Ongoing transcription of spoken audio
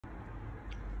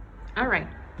All right,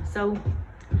 so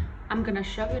I'm gonna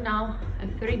show you now a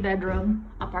 3-bedroom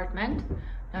apartment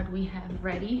that we have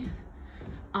ready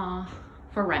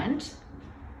for rent.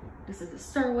 This is the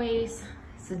stairways.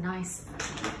 It's a nice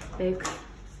big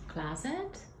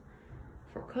closet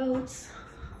for coats,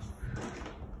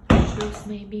 shoes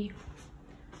maybe,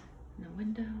 in the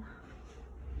window.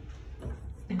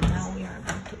 And now we are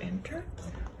about to enter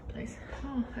the place.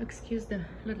 Oh, excuse the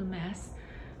little mess.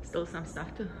 Still some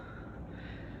stuff to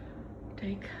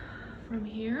take from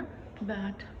here,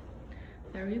 but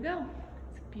there you go.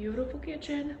 It's a beautiful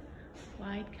kitchen,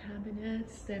 white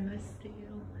cabinets, stainless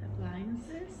steel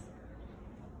appliances,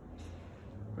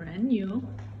 brand new.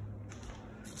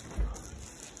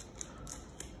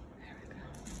 There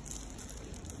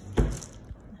we go.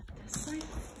 This side.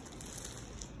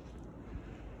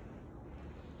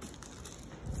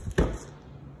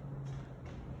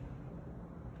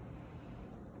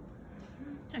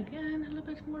 Again, a little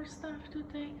bit more stuff to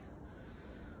take.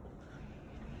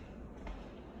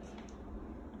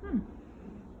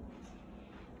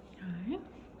 Okay.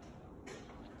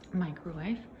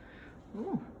 Microwave.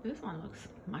 Oh, this one looks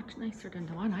much nicer than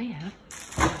the one I have.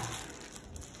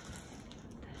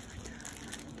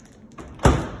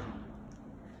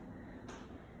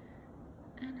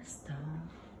 And a stove.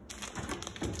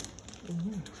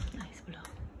 Ooh, nice blue.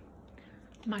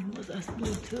 Mine was as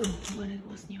blue too when it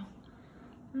was new.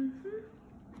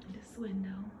 This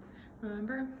window.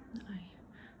 Remember, I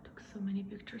took so many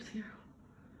pictures here.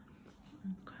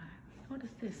 Okay. What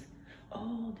is this?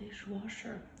 Oh,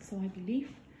 dishwasher. So I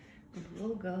believe it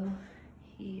will go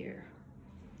here.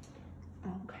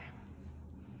 Okay.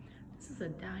 This is a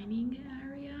dining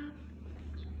area.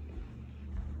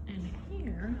 And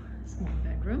here is one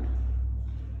bedroom.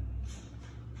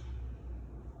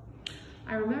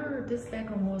 I remember this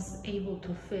bedroom was able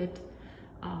to fit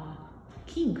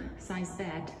king size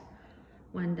bed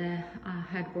when the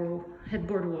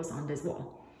headboard was on this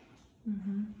wall.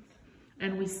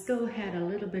 And we still had a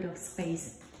little bit of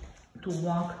space to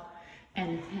walk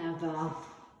and have a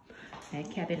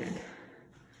cabinet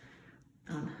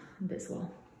on this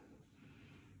wall.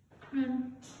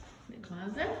 And the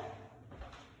closet.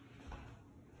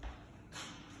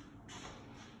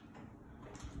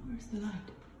 Where's the light?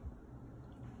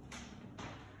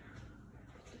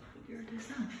 Figure this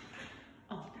out.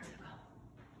 Oh, there we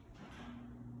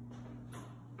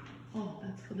go. Oh,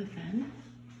 that's for the fan.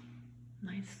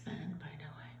 Nice fan, by the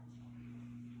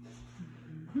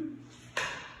way.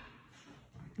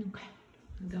 Okay,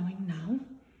 going now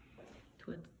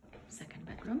to a second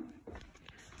bedroom.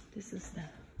 This is the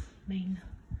main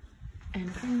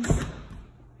entrance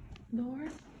door.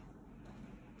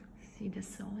 See the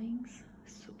ceilings,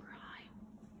 super high.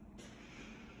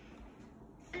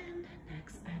 And the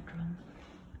next bedroom.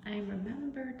 I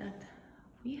remember that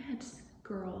we had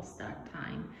girls that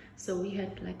time, so we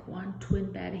had like one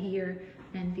twin bed here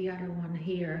and the other one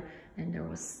here, and there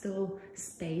was still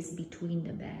space between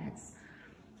the beds.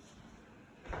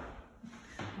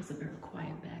 It was a very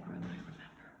quiet bedroom, I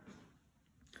remember.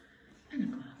 And a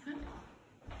closet.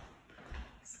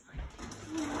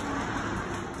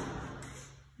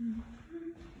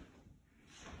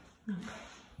 Okay.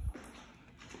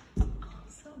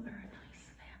 Also very nice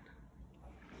fan.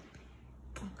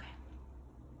 Okay.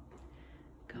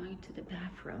 Going to the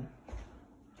bathroom.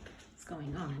 What's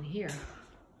going on in here?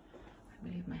 I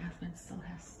believe my husband still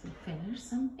has to finish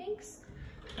some things.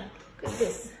 But look at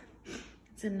this.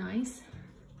 It's a nice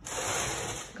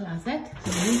closet, a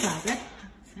new closet, I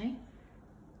would say.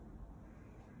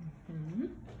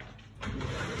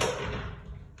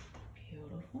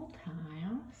 Beautiful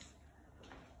tiles.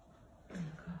 And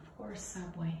of course,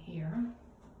 subway here.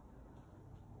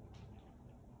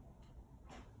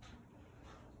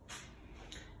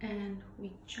 And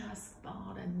we just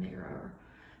bought a mirror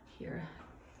here.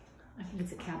 I think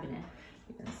it's a cabinet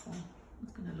because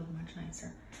it's gonna look much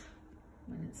nicer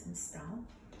when it's installed.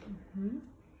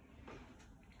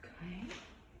 Okay.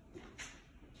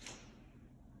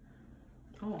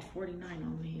 Oh, 49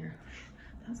 only here.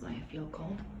 That's why I feel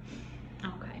cold.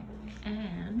 Okay,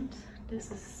 and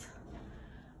this is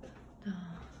the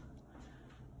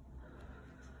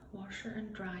washer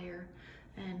and dryer,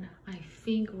 and I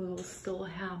think we'll still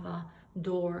have a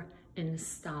door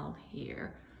installed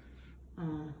here.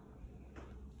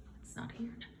 It's not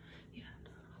here yet.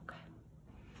 Okay.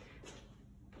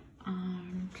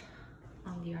 And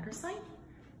on the other side,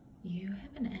 you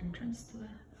have an entrance to a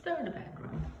third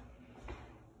bedroom.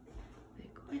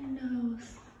 Big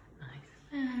windows, nice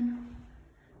fan,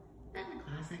 and a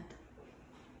closet.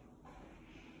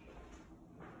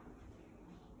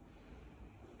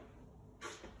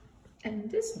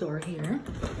 And this this door here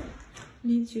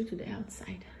leads you to the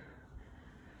outside.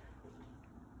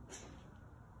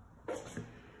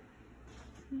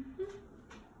 I'm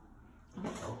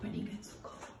opening it so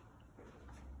cold.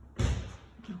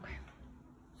 Okay.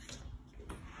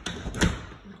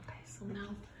 Okay, so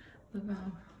now we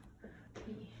will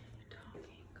be talking.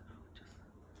 I'll just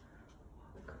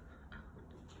walk out.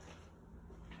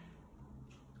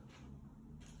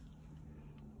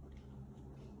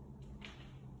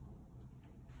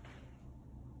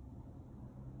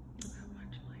 Look how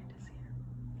much light is here.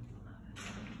 Love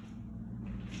it.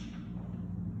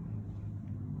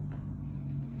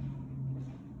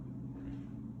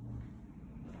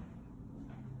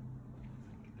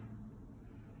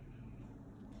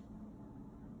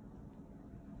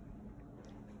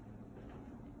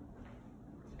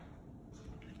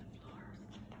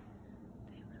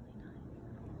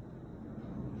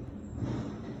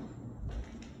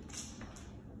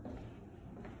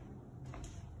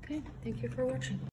 Okay, thank you for watching.